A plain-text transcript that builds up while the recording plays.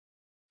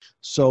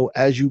So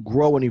as you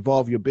grow and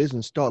evolve your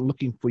business, start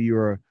looking for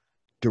your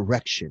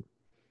direction,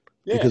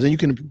 because Yeah. then you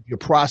can improve your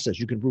process,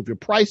 you can improve your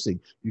pricing,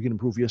 you can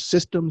improve your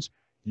systems,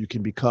 you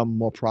can become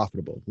more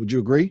profitable. Would you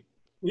agree?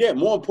 Yeah,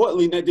 more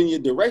importantly than your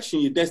direction,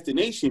 your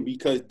destination,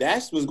 because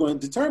that's what's going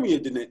to determine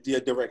your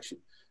direction.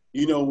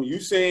 You know, when you're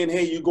saying,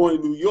 hey, you're going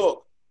to New York,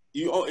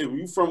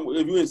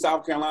 if you're in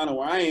South Carolina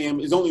where I am,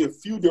 there's only a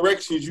few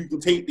directions you can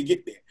take to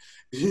get there.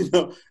 You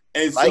know,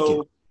 and Like it.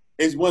 so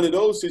it's one of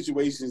those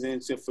situations.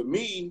 And so for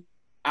me,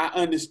 I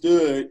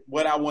understood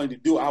what I wanted to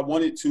do. I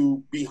wanted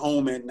to be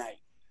home at night.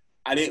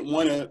 I didn't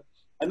want to.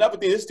 Another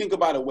thing, let's think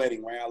about a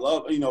wedding, right? I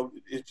love, a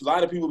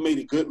lot of people made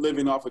a good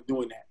living off of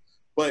doing that.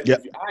 But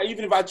Yep.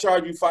 even if I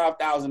charge you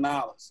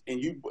 $5,000 and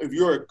if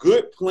you're a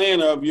good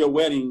planner of your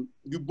wedding,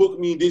 you book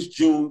me this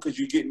June because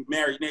you're getting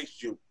married next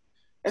June.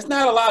 That's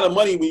not a lot of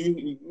money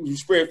when you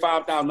spread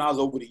 $5,000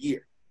 over the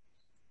year.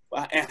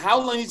 And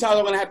how many times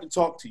I'm going to have to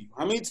talk to you?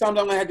 How many times I'm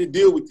going to have to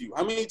deal with you?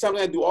 How many times I'm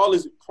going to do all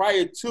this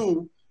prior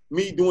to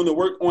me doing the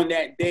work on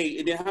that day?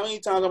 And then how many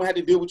times I'm going to have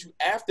to deal with you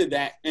after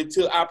that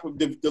until I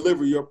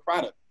deliver your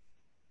product?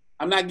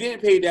 I'm not getting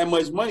paid that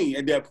much money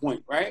at that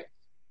point, right?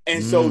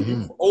 And so Mm-hmm.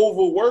 you've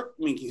overworked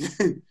me,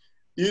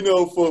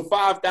 for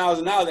 $5,000.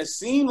 That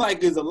seemed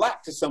like it's a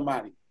lot to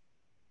somebody.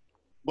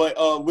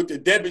 But with the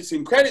debits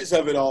and credits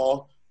of it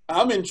all,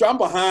 I'm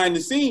behind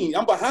the scene.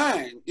 I'm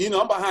behind,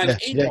 I'm behind Yeah, the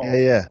eight yeah, yeah, ball.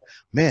 yeah.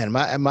 Man,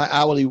 my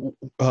hourly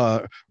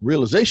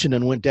realization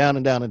then went down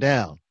and down and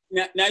down.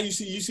 Now you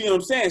see what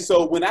I'm saying?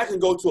 So when I can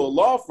go to a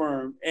law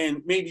firm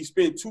and maybe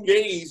spend 2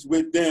 days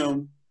with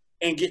them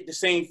and get the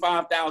same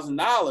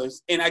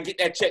 $5,000 and I get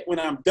that check when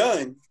I'm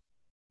done.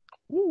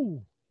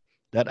 Ooh,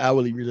 that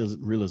hourly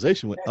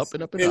realization went up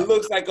and up and It up.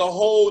 looks like a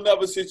whole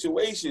nother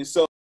situation. So